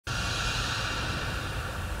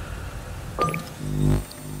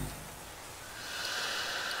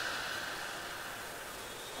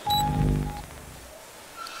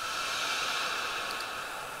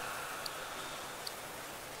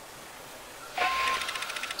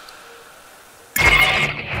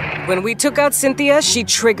When we took out Cynthia, she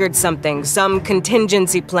triggered something, some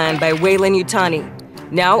contingency plan by Weyland Yutani.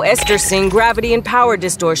 Now Esther's seeing gravity and power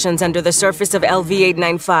distortions under the surface of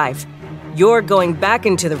LV-895. You're going back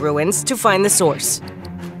into the ruins to find the source.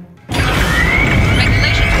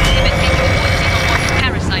 Regulations prohibit taking points on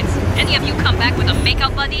parasites. Any of you come back with a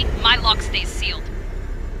makeout buddy, my lock stays sealed.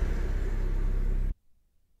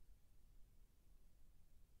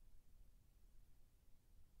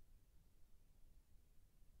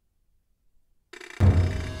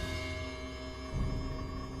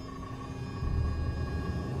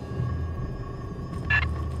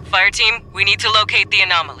 Fireteam, we need to locate the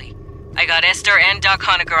anomaly. I got Esther and Doc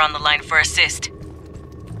Honecker on the line for assist.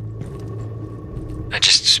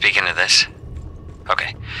 Just speaking to this?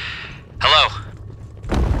 Okay. Hello?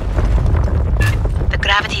 The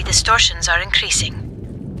gravity distortions are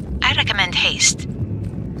increasing. I recommend haste.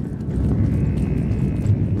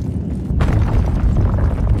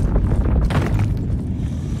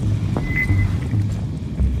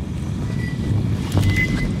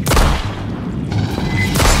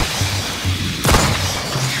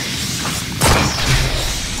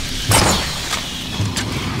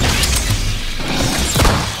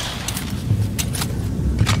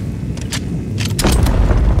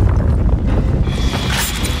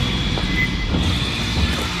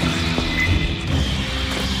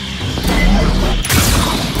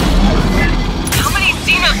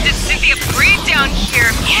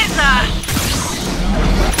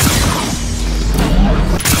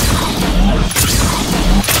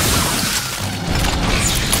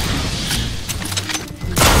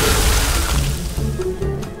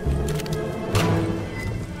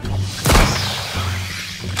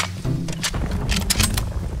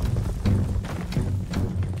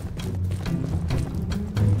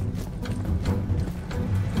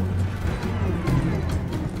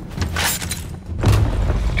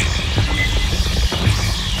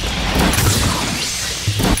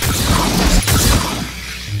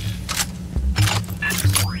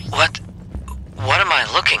 What am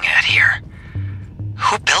I looking at here?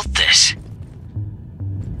 Who built this?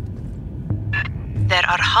 There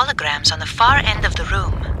are holograms on the far end of the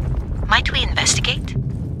room. Might we investigate?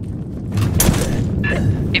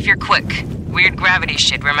 If you're quick. Weird gravity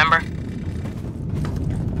shit, remember?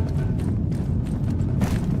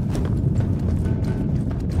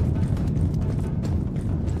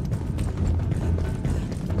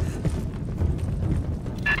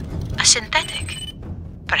 A synthetic.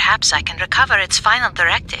 Perhaps I can recover its final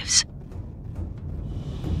directives.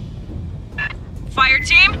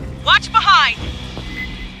 Fireteam, watch behind!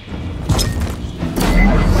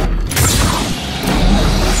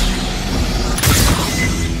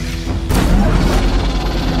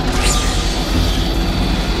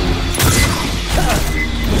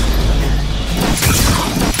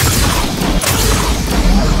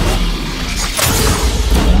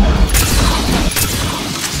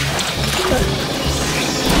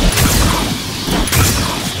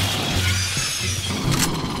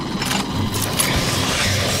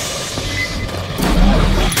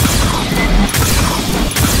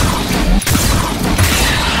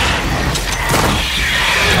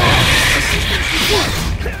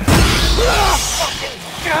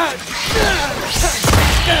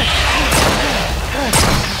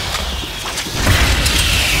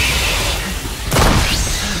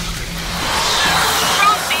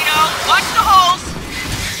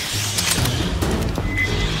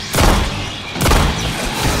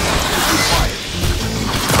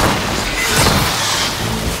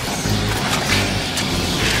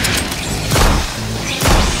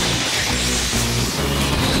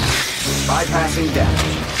 Bypassing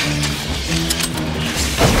damage.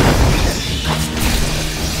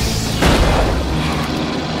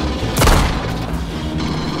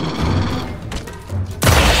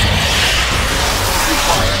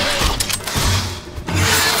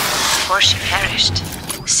 Before she perished,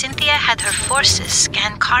 Cynthia had her forces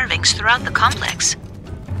scan carvings throughout the complex.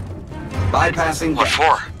 Bypassing What damage.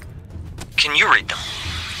 for? Can you read them?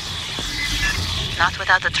 Not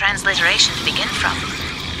without the transliteration to begin from.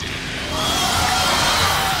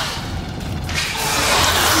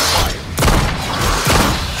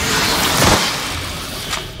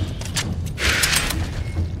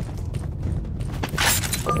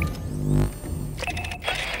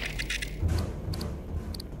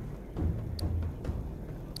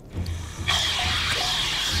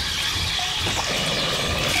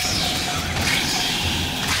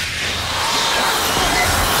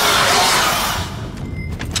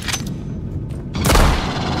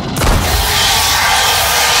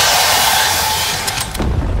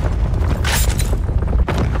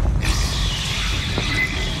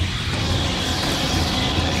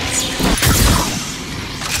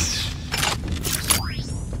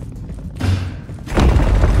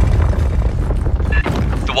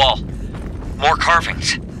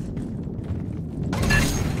 carvings.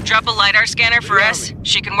 Drop a LiDAR scanner for S.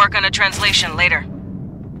 She can work on a translation later.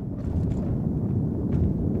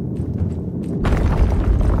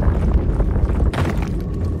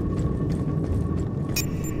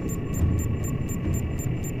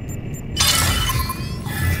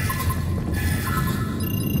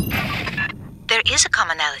 There is a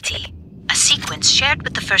commonality. A sequence shared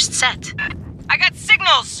with the first set. I got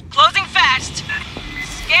signals! Closing fast!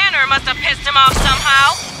 Scanner must have pissed him off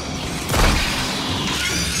somehow!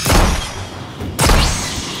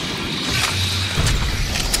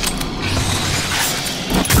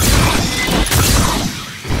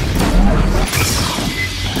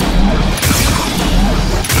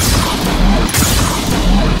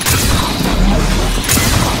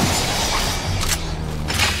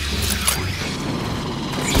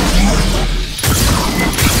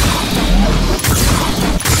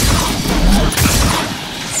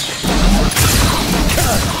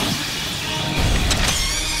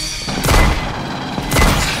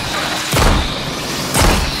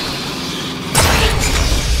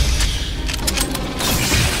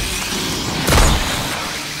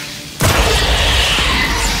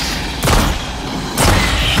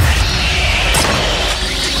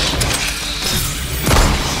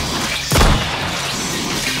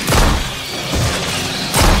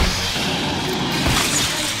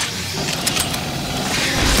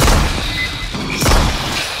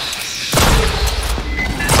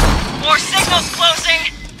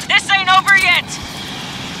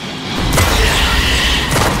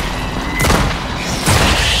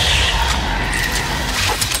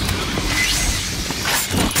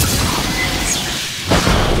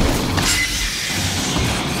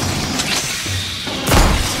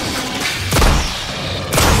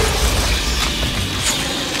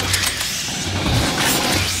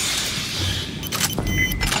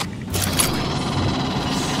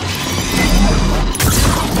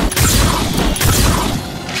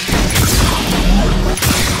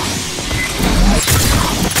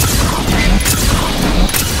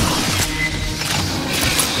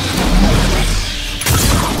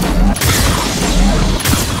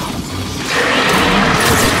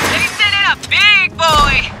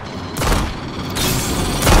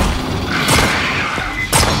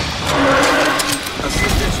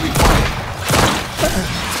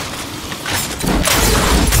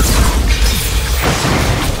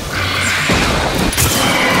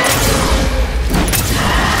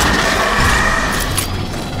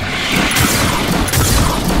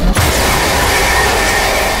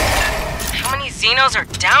 Are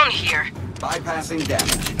down here. Bypassing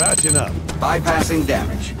damage. Patching up. Bypassing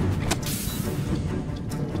damage.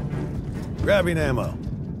 Grabbing ammo.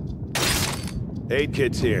 Aid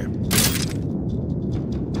kit's here.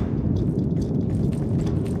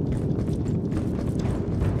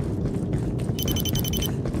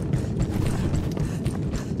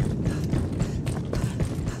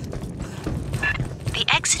 The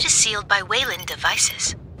exit is sealed by Wayland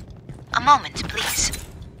devices. A moment, please.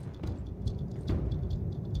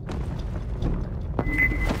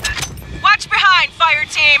 Watch behind,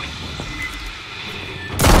 Fireteam!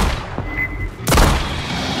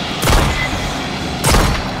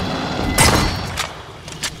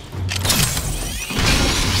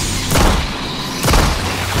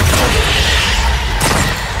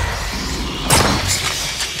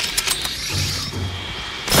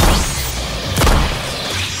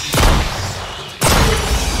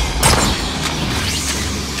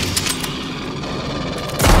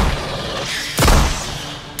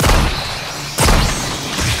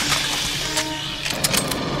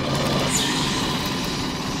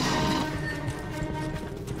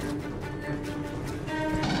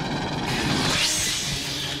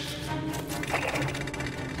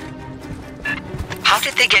 How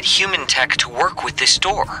did they get human tech to work with this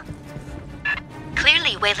door?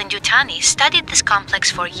 Clearly, Weyland-Yutani studied this complex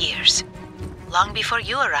for years. Long before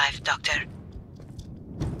you arrived, Doctor.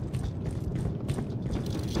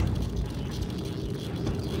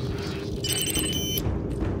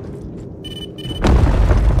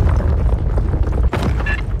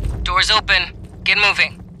 Doors open. Get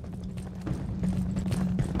moving.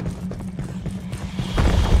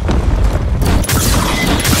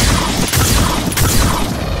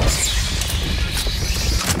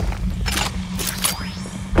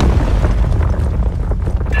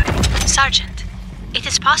 Sergeant, it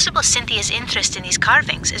is possible Cynthia's interest in these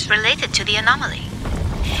carvings is related to the anomaly.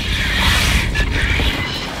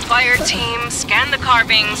 Fireteam, scan the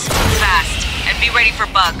carvings fast and be ready for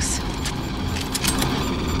bugs.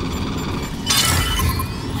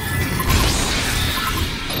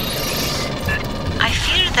 I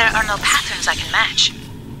fear there are no patterns I can match.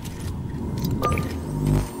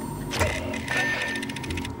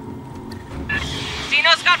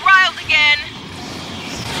 Dino's got riled again!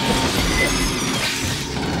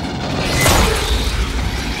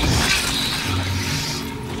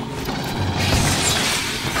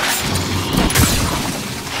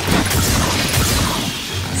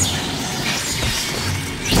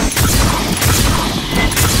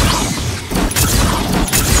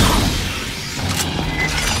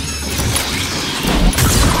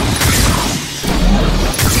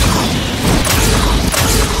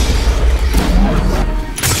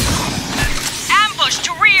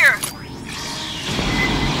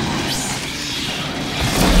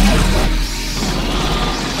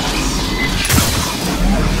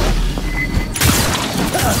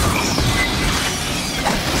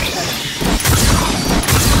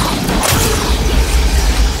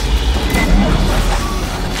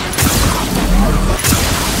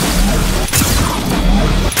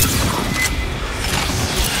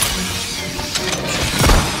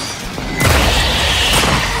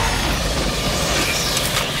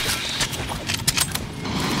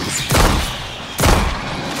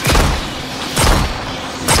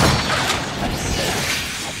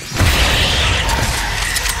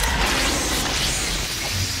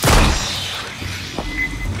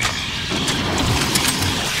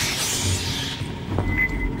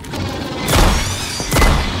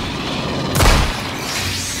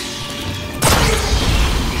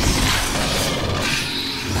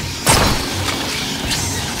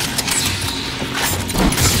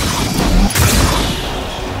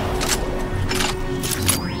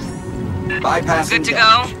 Bypassing Good to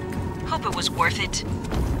damage. go? Hope it was worth it.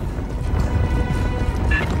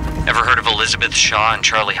 Ever heard of Elizabeth Shaw and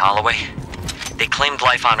Charlie Holloway? They claimed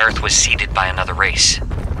life on Earth was seeded by another race.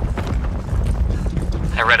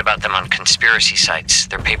 I read about them on conspiracy sites.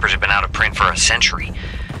 Their papers have been out of print for a century.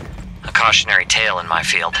 A cautionary tale in my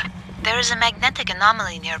field. There is a magnetic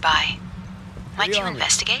anomaly nearby. Might you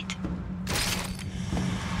investigate?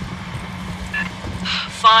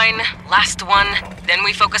 Fine, last one. Then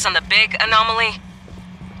we focus on the big anomaly.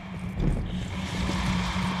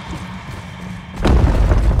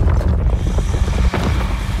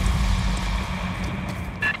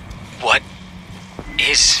 What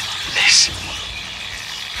is this?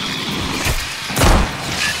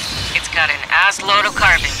 It's got an ass load of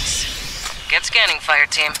carvings. Get scanning,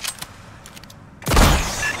 Fireteam.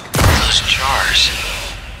 Those jars.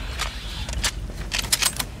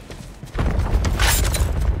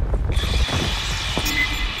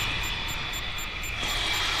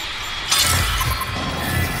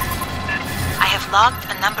 I have logged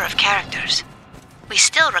a number of characters. We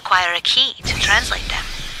still require a key to translate them.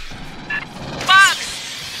 Bugs!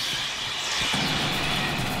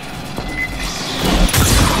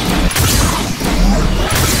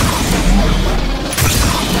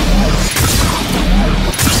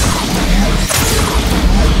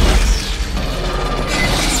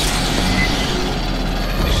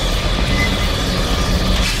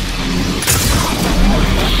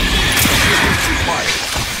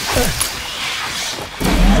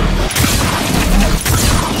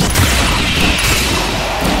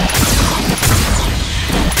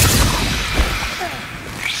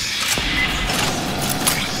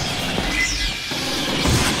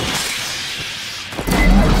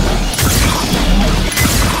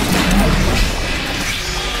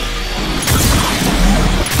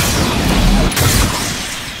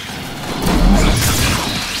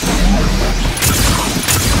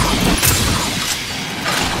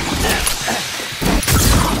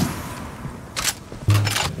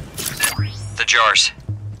 Jars.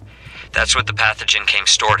 That's what the pathogen came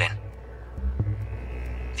stored in.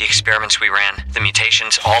 The experiments we ran, the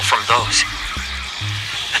mutations, all from those.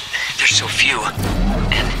 But there's so few.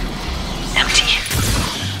 And empty.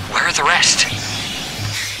 Where are the rest?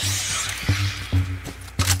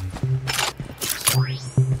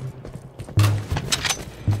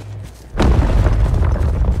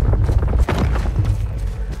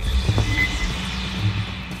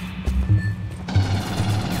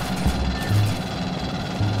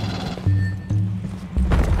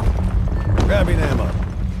 Grabbing ammo.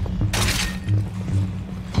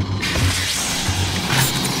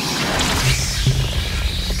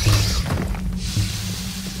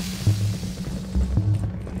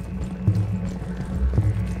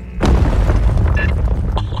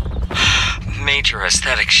 Major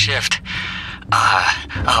aesthetic shift.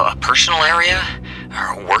 A personal area?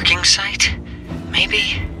 Or a working site?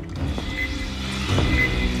 Maybe?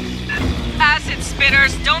 Acid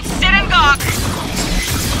spitters, don't sit and gawk!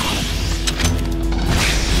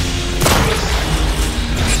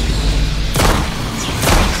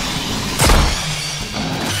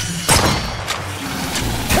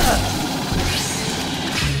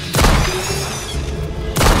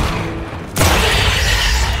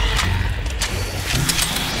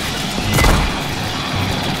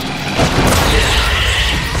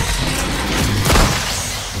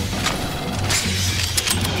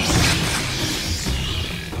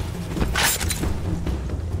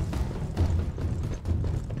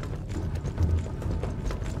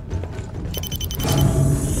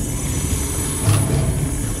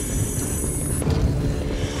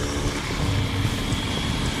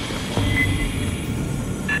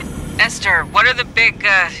 Esther, what are the big,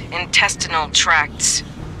 intestinal tracts?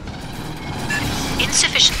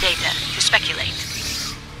 Insufficient data to speculate.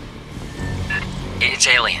 It's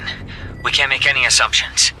alien. We can't make any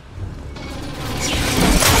assumptions.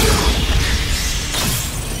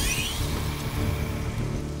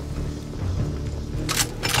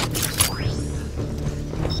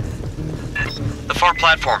 The far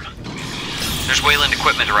platform. There's Wayland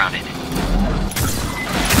equipment around it.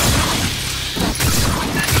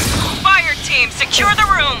 Fireteam, secure the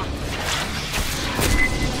room!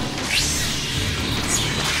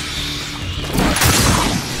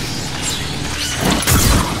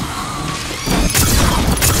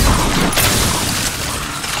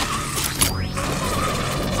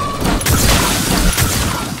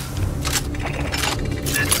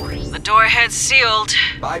 The door head's sealed.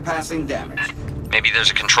 Bypassing damage. Maybe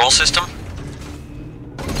there's a control system?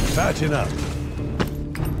 Patching up.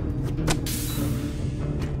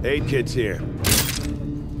 8 kids here.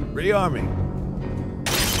 Rearming.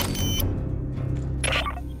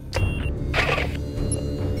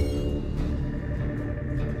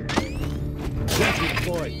 Sentry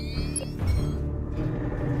deployed.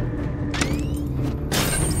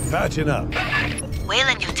 Patching up.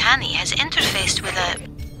 Weyland-Yutani has interfaced with a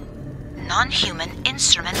non-human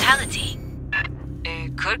instrumentality.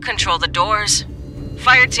 It could control the doors.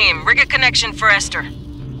 Fireteam, rig a connection for Esther.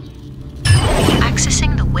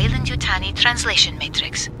 Accessing the Weyland-Yutani translation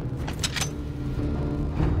matrix.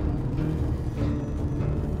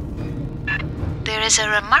 There is a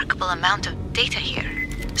remarkable amount of data here.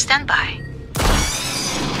 Stand by.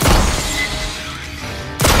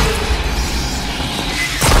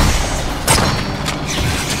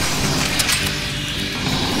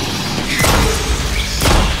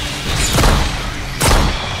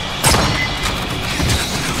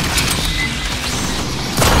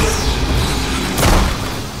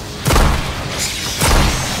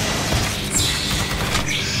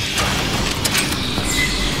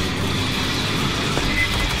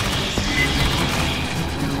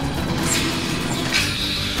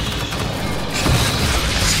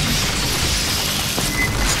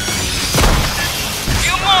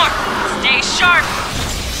 Stay sharp!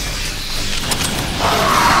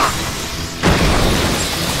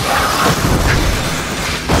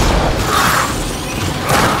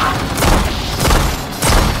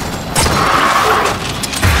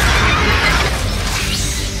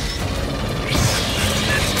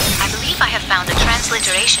 I believe I have found a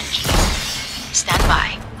transliteration key. Stand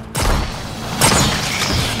by.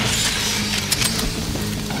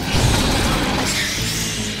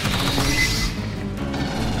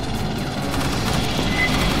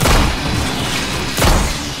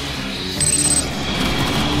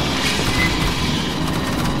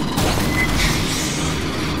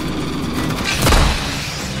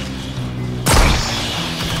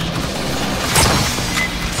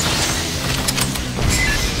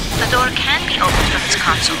 The door can be opened from its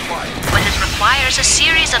console, but it requires a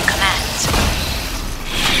series of commands.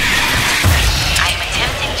 I am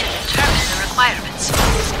attempting to determine the requirements.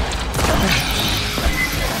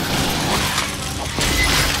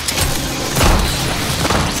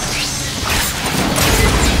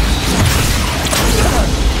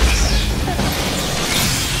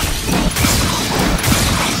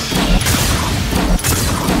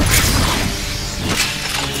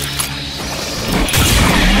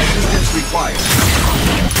 Required.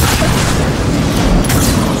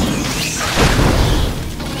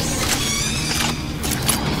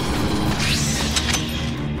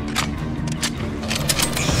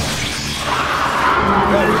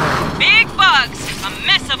 Big bugs! A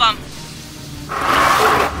mess of them!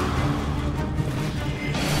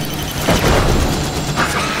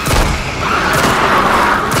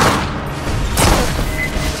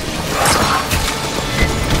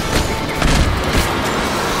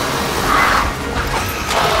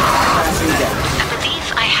 I believe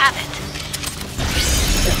I have it.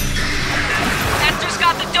 Esther's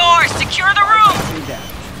got the door! Secure the room! Bypassing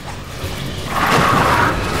damage.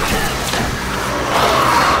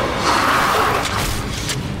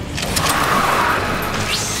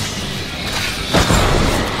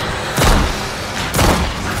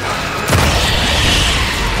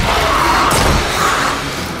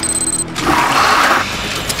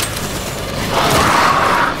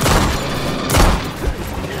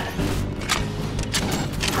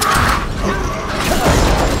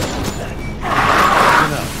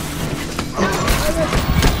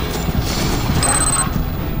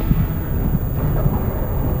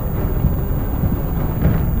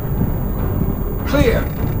 Clear.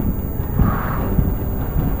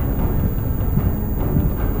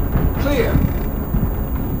 Clear.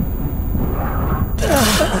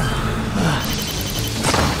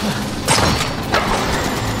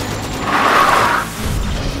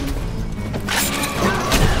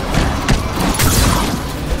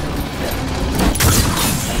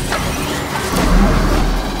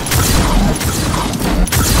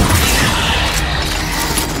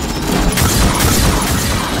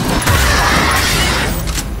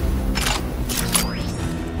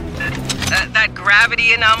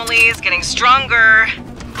 gravity anomaly is getting stronger.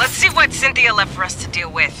 Let's see what Cynthia left for us to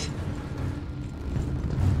deal with.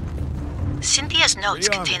 Cynthia's notes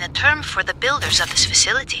contain a term for the builders of this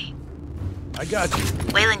facility. I got you.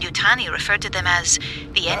 Weyland-Yutani referred to them as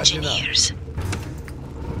the engineers.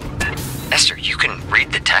 Esther, you can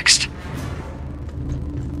read the text?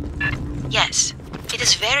 Yes, it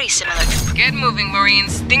is very similar to... Get moving,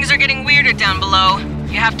 Marines. Things are getting weirder down below.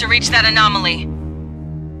 You have to reach that anomaly.